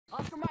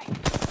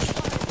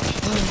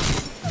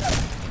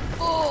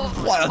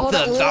What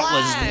the?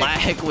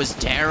 That was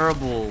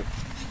terrible.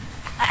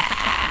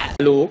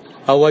 Hello,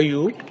 how are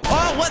you?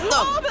 Oh, what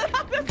the?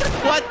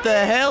 What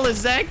the hell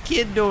is that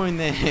kid doing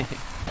there?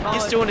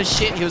 He's doing a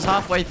shit. He was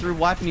halfway through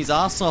wiping his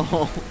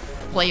asshole.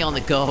 Play on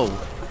the go.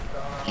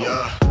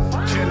 Yeah.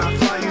 Can I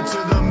fly you to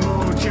the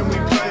moon? Can we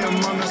play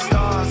among the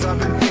stars? I've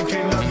been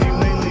thinking of you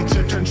lately.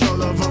 Took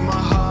control over my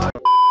heart.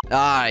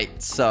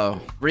 Alright,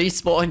 so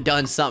Respawn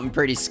done something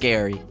pretty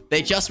scary.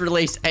 They just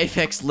released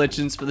Apex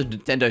Legends for the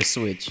Nintendo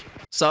Switch.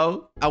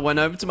 So I went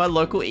over to my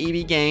local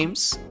EB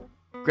Games,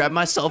 grabbed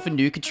myself a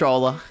new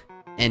controller,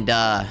 and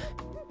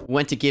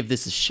went to give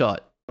this a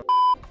shot.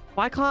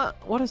 Why can't...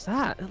 What is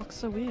that? It looks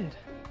so weird.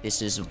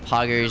 This is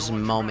Pugger's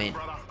moment.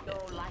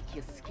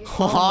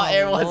 Oh,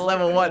 everyone's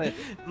level 1.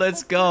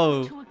 Let's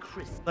go.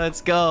 Let's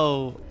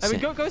go. I mean,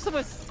 go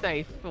somewhere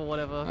safe or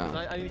whatever.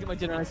 Oh. I need to get my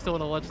dinner and I still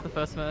want to watch the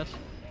first match.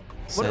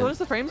 What does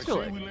the frames feel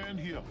like?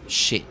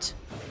 Shit.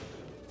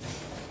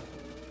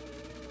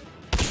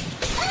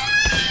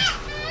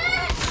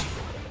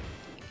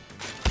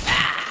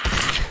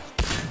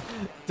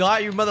 Die,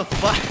 you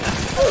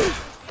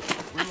motherfucker.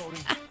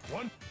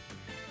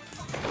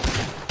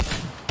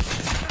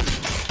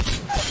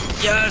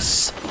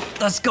 Yes!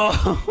 Let's go!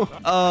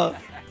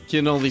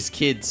 Killing all these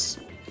kids.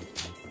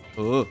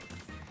 Oh.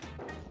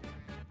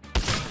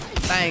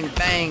 Bang,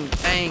 bang,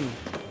 bang.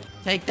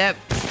 Take that.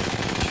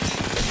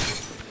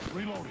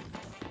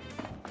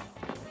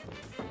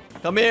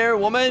 Come here,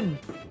 woman!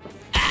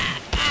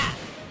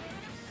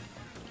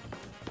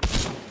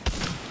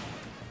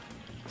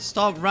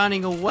 Stop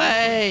running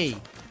away!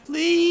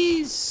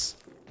 Please!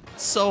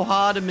 It's so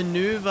hard to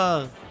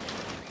maneuver.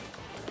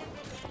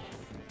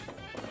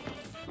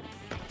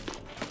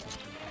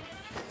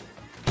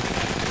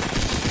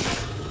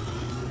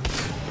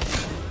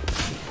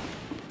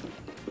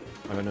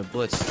 I got no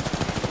bullets.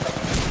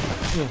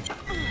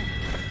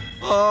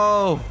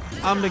 Oh!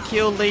 I'm the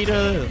kill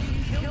leader!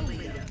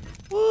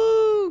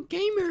 Woo!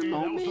 Gamer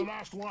moment!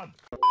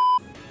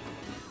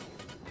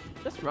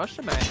 Just rush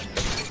him, man.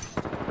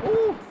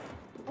 Ooh!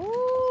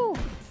 Ooh!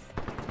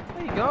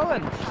 Where you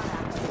going?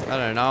 I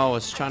don't know, I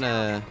was trying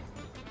to...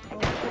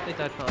 Oh, they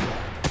died fast.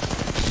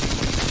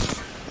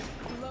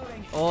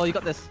 Oh, you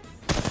got this.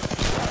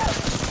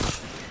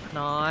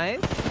 Nice.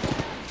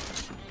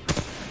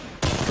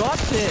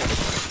 Got it!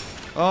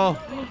 Oh!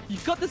 You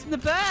got this in the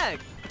bag!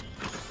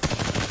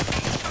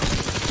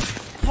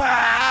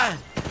 Ah!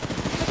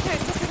 Okay,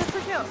 don't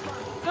freak out!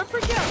 Don't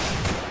freak out!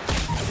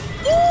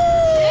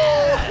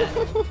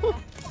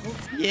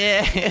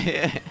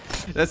 Yeah!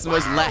 That's the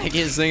most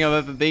laggiest thing I've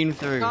ever been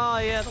through. Oh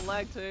yeah, the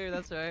lag too,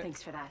 that's right.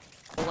 Thanks for that.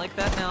 I like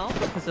that now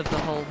because of the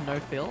whole no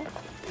fill.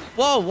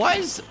 Whoa, why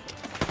is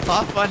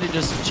Pathfinder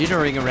just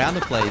jittering around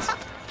the place?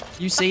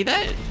 You see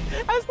that?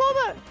 I saw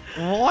that!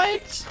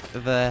 What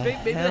the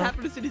Maybe that hell?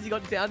 happened as soon as he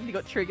got down and he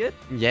got triggered.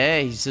 Yeah,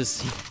 he's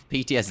just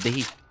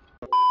PTSD.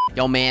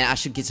 Yo, man, I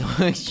should get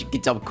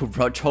some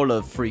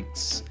controller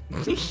freaks.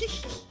 Why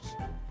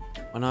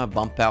don't I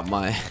bump out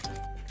my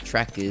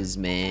trackers,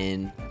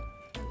 man?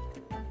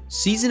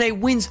 Season 8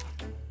 wins.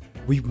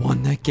 We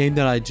won that game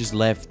that I just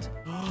left.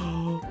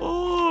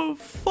 Oh,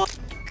 fuck.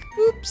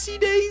 Whoopsie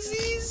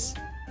daisies.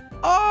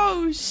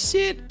 Oh,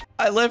 shit.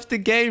 I left the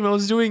game. I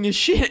was doing a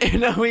shit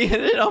and we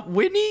ended up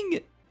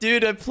winning.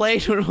 Dude, I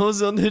played when I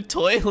was on the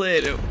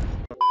toilet.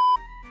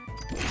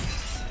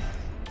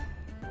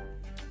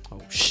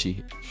 Oh,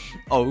 shit.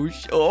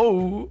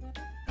 Oh.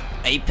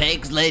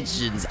 Apex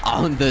Legends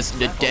on this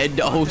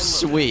Nintendo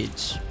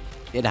Switch.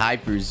 Get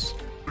hypers.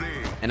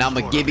 And I'm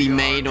a Gibby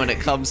main when it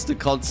comes to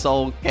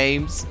console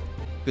games.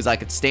 Because I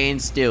could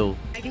stand still.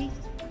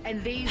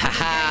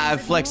 Haha, I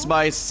flexed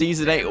my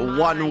Season 8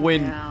 1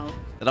 win.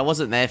 That I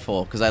wasn't there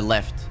for because I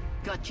left.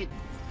 Gotcha.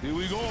 Here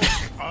we go.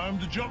 I'm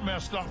the jump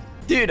master.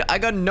 Dude, I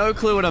got no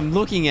clue what I'm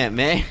looking at,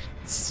 man.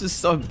 It's just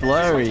so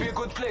blurry.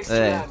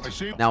 There.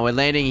 Now we're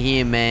landing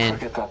here, man.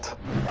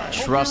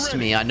 Trust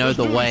me, I know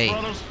the way.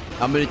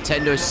 I'm a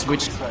Nintendo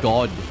Switch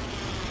god.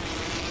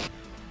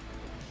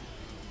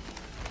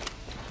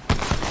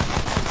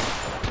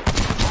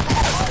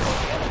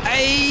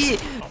 Hey!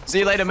 See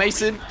you later,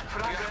 Mason.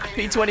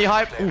 P20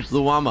 hype. Ooh,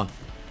 blue armor.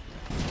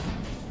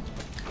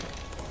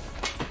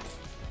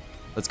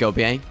 Let's go,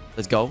 Bang.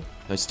 Let's go.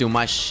 Don't steal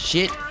my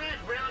shit.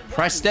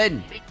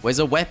 Preston, where's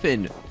a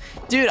weapon?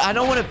 Dude, I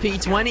don't want a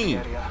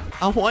P20.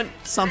 I want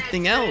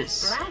something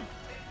else.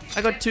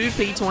 I got 2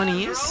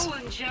 P20s.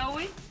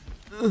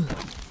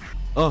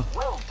 Oh.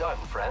 Well done,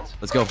 friends.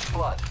 Let's go.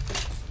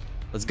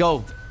 Let's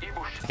go.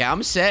 Okay,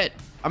 I'm set.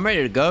 I'm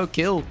ready to go.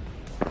 Kill.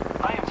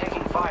 I am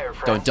taking fire,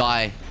 friends. Don't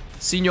die.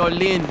 Senor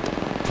Lin.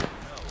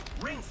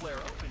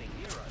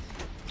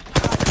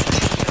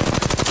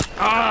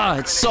 Ah,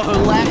 it's so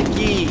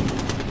laggy.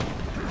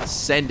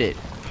 Send it.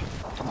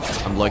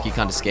 I'm low-key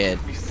kind of scared.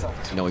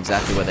 I know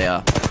exactly where they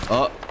are.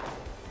 Oh.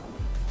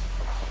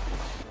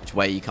 Which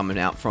way are you coming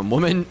out from,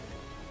 woman?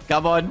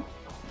 Come on.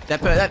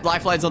 That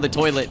lifeline's on the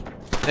toilet.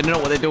 They don't know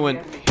what they're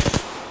doing.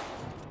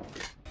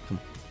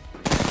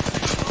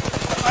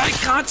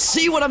 Come can't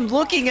see what I'm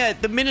looking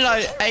at the minute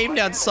I aim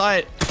down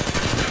sight.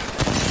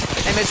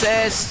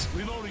 MSS.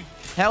 Reloading.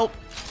 Help.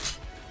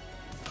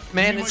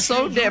 Man, it's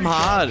so damn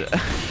hard.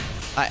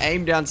 I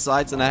aim down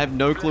sights and I have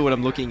no clue what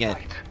I'm looking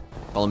at.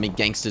 Follow me,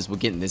 gangsters. We're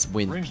getting this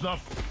win. Ranged up.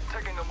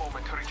 Taking a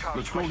moment to recharge.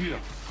 Let's go here.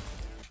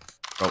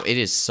 Bro, it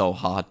is so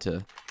hard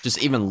to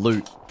just even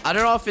loot. I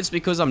don't know if it's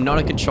because I'm not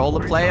a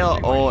controller player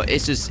or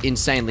it's just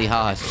insanely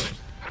hard.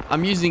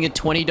 I'm using a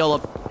 $20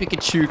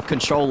 Pikachu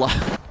controller.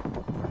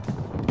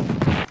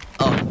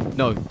 Oh,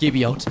 no.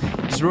 Gibby ult.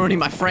 It's ruining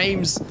my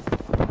frames.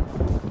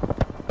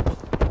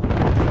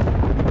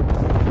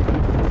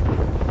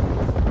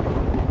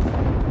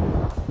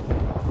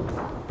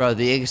 Bro,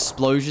 the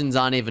explosions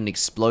aren't even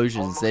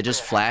explosions. They're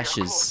just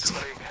flashes.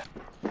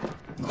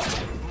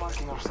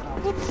 Marking our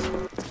surroundings.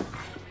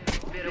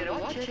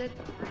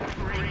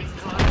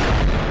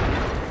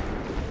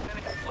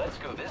 Let's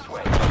go this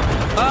way.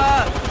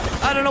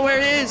 I don't know where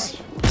it is.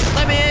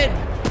 Let me in.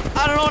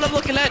 I don't know what I'm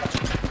looking at.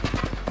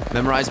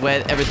 Memorize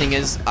where everything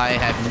is. I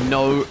have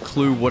no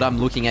clue what I'm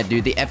looking at,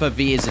 dude. The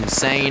FOV is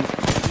insane.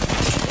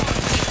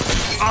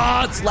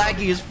 Ah, it's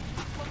laggy as...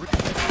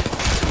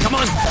 Come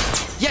on.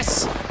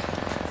 Yes.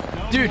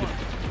 Dude,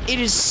 it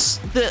is...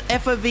 The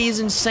FOV is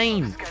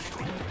insane.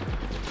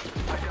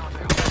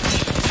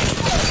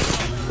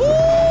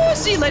 Woo!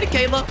 See you later,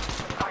 Kayla.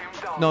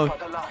 No.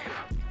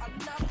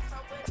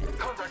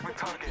 Contact with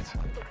targets.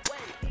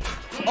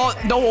 Oh,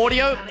 no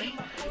audio?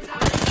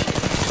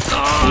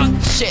 Oh,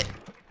 shit.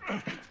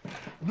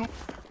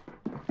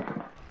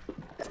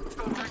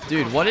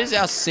 Dude, what is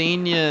our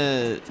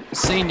senior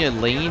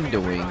lean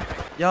doing?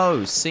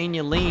 Yo,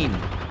 senior lean.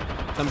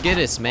 Come get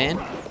us, man.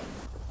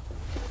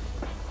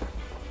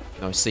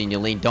 No, senior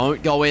lean.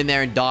 Don't go in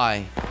there and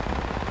die.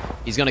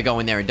 He's gonna go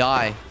in there and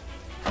die.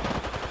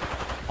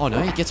 Oh,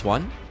 no, he gets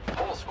one.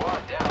 Whole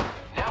squad down.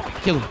 Now we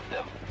Kill him.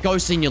 Go,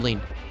 senior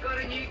lean. Got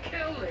a new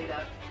kill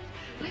leader.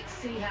 Let's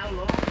see how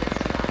long this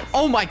lasts.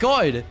 Oh my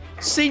god.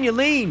 Senior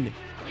lean.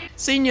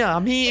 Senior,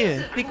 I'm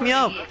here. Pick me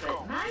up.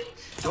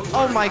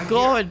 Oh my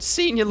god.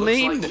 Senior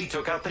lean.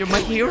 You're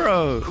my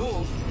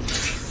hero.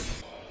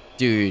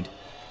 Dude.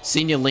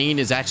 Senior lean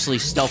is actually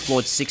Stealth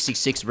Lord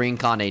 66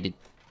 reincarnated.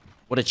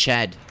 What a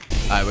Chad.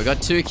 Alright, we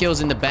got 2 kills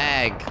in the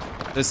bag.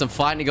 There's some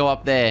fighting to go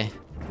up there.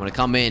 I'm gonna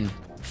come in.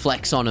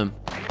 Flex on him.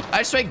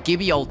 I straight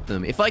Gibby ult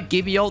them. If I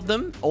Gibby ult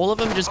them, all of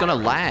them are just gonna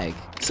lag.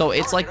 So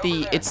it's like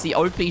it's the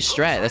OP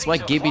strat. That's why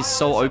Gibby's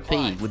so OP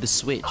with the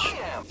switch.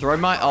 Throw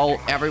my ult,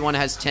 everyone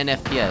has 10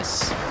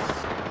 FPS.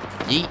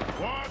 Yeet.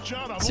 Watch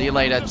out. I'm See you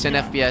later, 10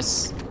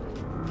 FPS.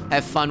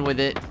 Have fun with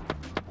it.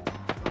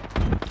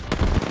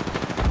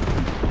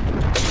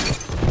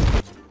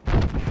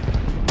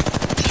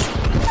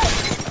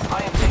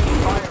 I am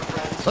taking fire,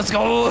 friends. Let's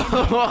go!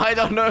 I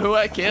don't know who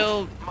I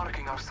killed.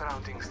 Marking our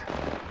surroundings.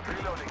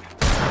 Reloading.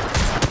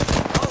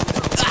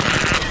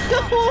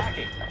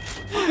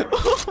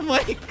 Oh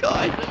my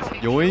god.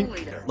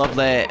 Yoink. Love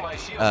that.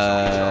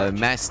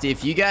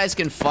 Mastiff. You guys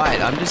can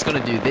fight. I'm just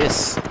gonna do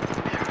this.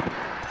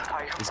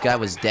 This guy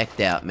was decked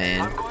out,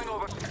 man. I'm going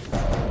over.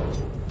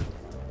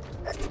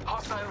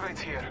 Hostile right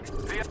here.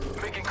 They are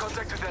making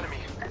contact with enemy.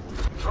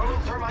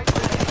 Throwing thermite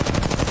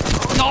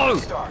grenade. No!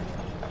 Start.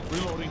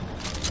 Reloading.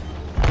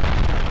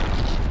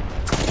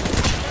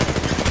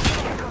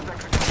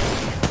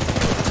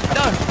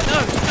 No, no, no!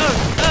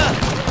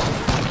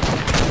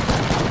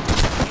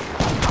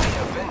 I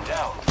have been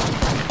down.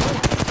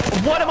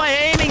 What am I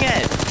aiming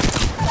at?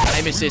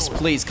 Aim assist,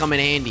 please, come in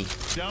handy.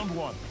 Down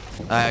one.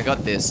 I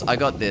got this. I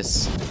got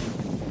this.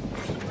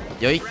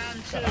 Yoink.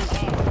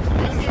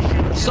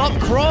 Stop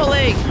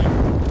crawling!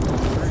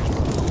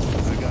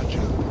 I got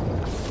you.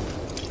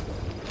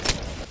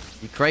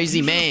 You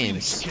crazy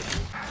mans.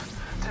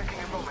 Taking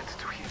a moment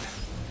to heal.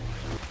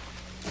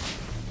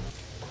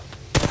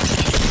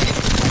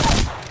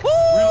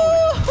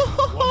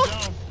 One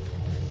down.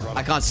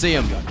 I can't see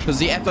him because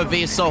the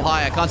FOV is so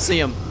high. I can't see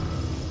him.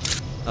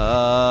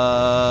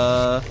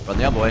 Run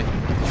the other way.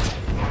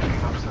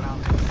 Marking our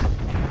surroundings.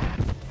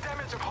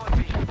 Damage upon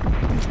me.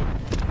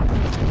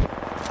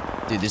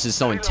 Dude, this is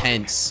so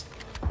intense.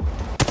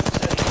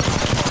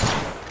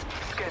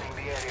 Scanning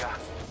the area.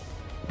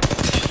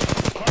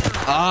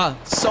 Ah,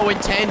 so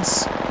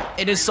intense.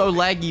 It is so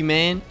laggy,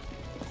 man.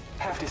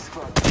 Have this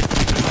squad.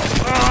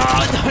 Ah,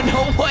 I don't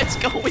know what's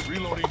going.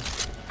 Reloading.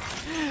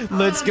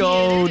 Let's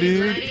go,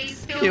 dude.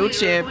 Kill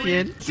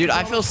champion. Dude,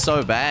 I feel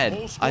so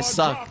bad. I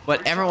suck,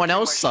 but everyone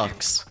else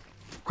sucks.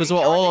 Because we're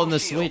all on the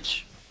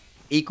Switch.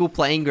 Equal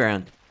playing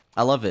ground.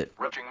 I love it.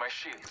 Rupturing my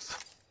shields.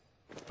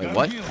 Wait, Gotta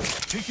what? heal.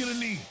 Taking a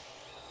knee.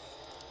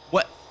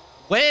 What?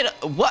 Where?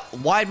 What?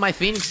 Why'd my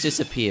Phoenix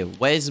disappear?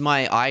 Where's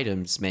my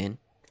items, man?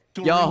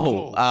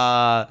 Yo,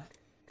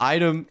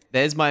 item.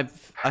 There's my.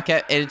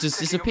 Okay, and it just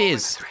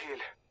disappears. Taking a moment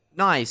to heal.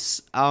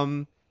 Nice.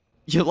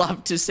 You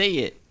love to see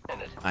it.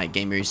 Alright,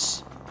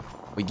 gamers.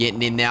 We're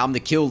getting in now. I'm the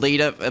kill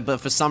leader,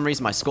 but for some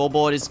reason my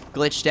scoreboard is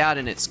glitched out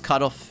and it's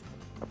cut off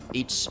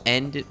each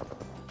end.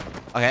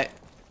 Okay.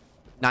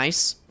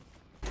 Nice.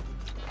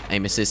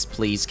 Aim assist,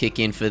 please kick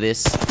in for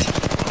this.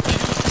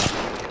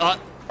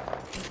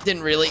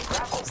 Didn't really.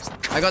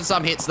 I got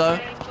some hits though.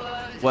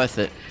 Worth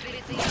it.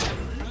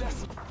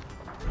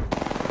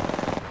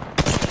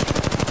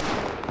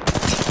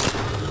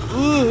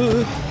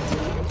 Ooh.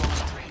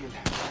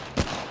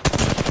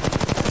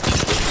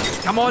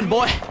 Come on,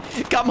 boy.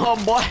 Come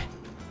on, boy.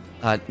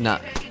 Nah.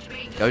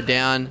 Go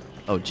down.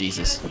 Oh,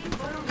 Jesus.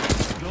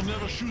 They'll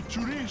never shoot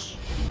through this.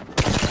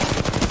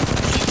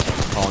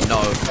 Oh,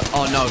 no.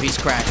 Oh, no. He's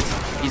cracked.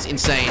 He's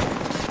insane.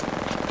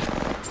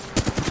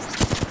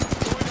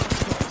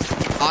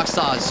 Arc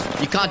stars.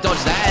 You can't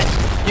dodge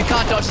that. You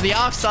can't dodge the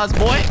arc stars,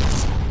 boy.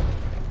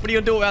 What are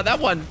you gonna do about that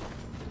one?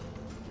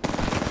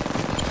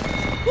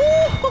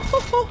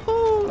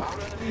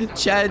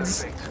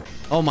 Chads.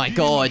 Oh my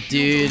god,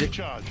 dude.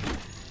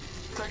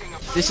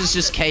 This is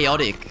just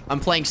chaotic. I'm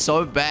playing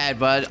so bad,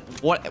 but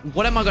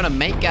what am I gonna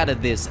make out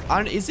of this?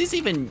 Is this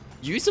even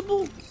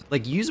usable?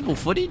 Like usable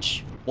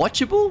footage?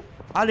 Watchable?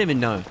 I don't even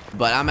know.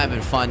 But I'm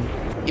having fun.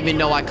 Even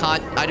though I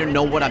don't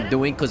know what I'm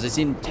doing because it's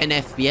in 10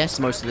 FPS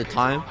most of the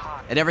time.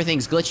 And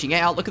everything's glitching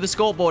out. Look at the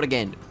scoreboard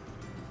again.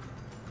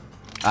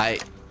 I'm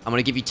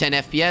gonna give you 10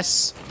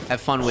 FPS.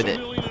 Have fun with it.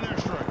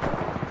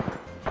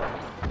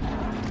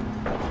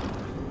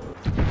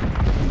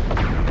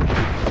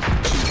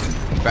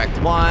 Cracked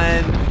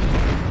one.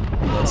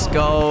 Let's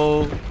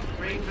go.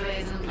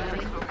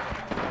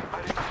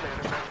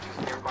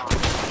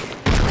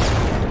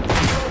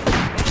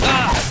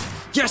 Ah!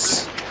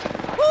 Yes!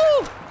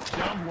 Woo!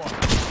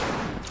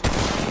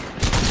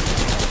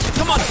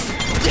 Come on!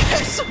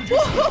 Yes!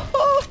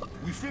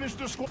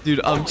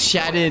 Dude, I'm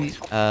chatting.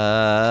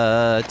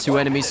 2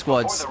 enemy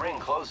squads.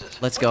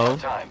 Let's go.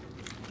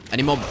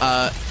 Any more?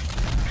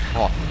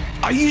 Oh.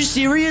 Are you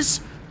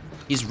serious?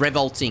 He's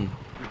revolting.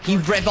 He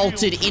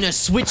revolted in a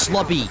Switch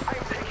lobby.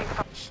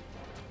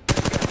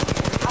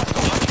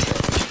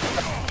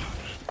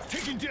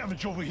 Taking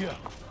damage over here.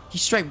 He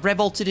straight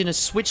revolted in a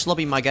Switch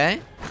lobby, my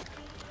guy.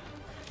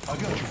 I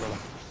got you, brother.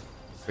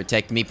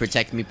 Protect me,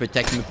 protect me,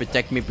 protect me,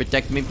 protect me,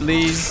 protect me,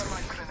 please.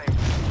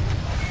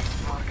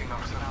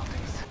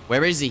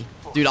 Where is he?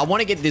 Dude, I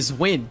want to get this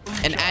win.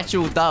 An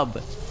actual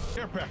dub.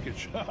 Care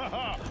package.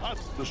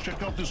 Let's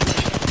check out this.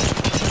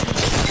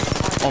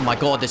 Oh my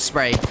god, the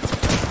spray.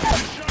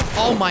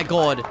 Oh my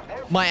god.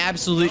 My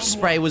absolute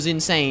spray was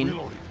insane.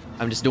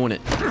 I'm just doing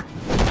it.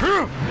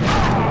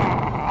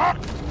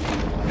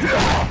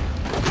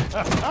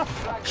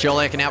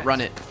 Surely I can outrun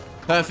it.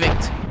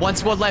 Perfect. 1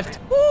 squad left.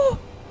 Woo!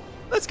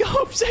 Let's go.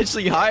 I'm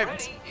essentially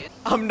hyped.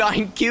 I'm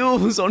 9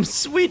 kills on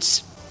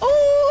Switch.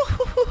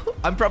 Oh!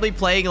 I'm probably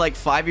playing like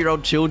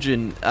 5-year-old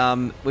children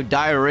with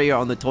diarrhea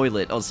on the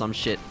toilet or some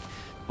shit.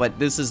 But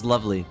this is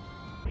lovely.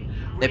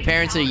 Their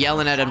parents are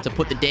yelling at them to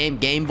put the damn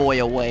Game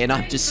Boy away and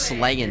I'm just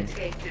slaying.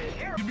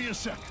 Give me a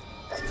sec.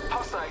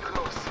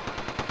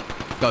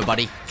 Go,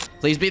 buddy.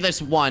 Please be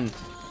this one.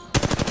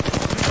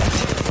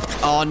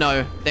 Oh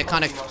no, they're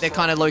kind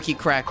of low-key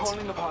cracked.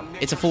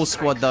 It's a full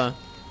squad though.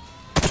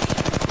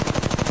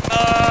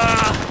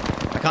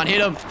 I can't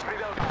hit him.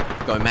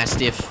 Go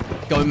Mastiff.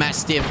 Go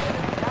Mastiff.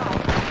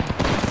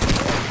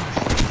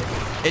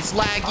 It's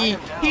laggy.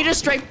 He just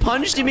straight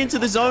punched him into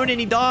the zone and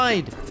he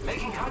died.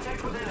 Making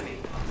contact with enemy.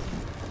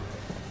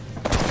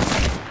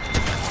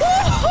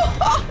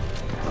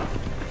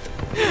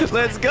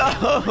 Let's go.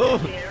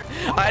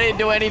 I didn't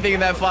do anything in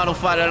that final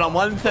fight and I'm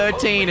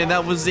 113 and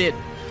that was it.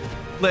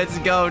 Let's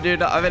go,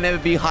 dude. I've never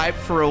been hyped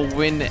for a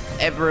win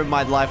ever in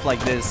my life like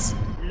this.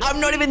 I'm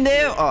not even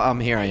there. Oh,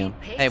 here I am.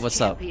 Hey,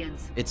 what's up?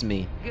 It's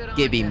me,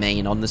 Gibby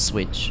Main on the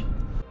Switch.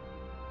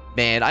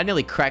 Man, I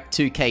nearly cracked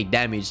 2k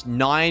damage.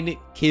 9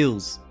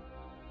 kills.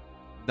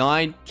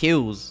 9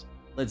 kills.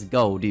 Let's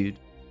go, dude.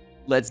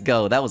 Let's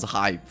go. That was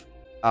hype.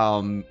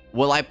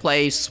 Will I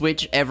play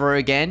Switch ever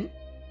again?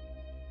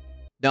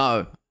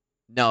 No.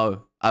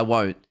 No, I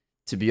won't.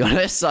 To be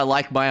honest, I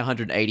like my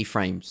 180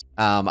 frames.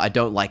 I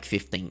don't like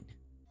 15.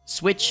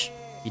 Switch,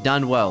 you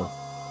done well.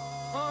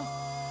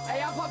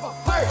 Hey, I pop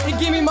a perk, he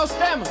give me more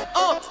stamina.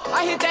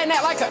 I hit that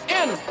net like an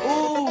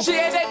animal. She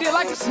ate that dick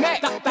like a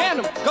snack.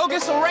 Animal, go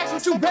get some racks,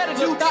 what you better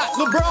do.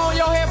 LeBron on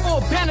your head for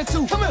a banner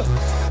too. Come here,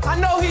 I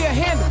know he a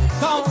handle.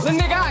 The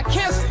nigga I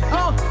cancer.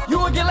 You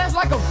will get less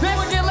like a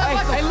bitch.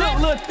 Hey, look,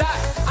 little thot.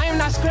 I am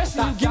not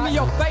stressing you. Give me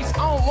your face,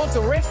 I don't want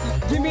the rest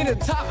of you. Give me the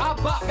top, I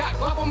bop. Got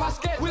guap on my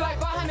sketch. We like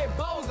 500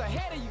 bows.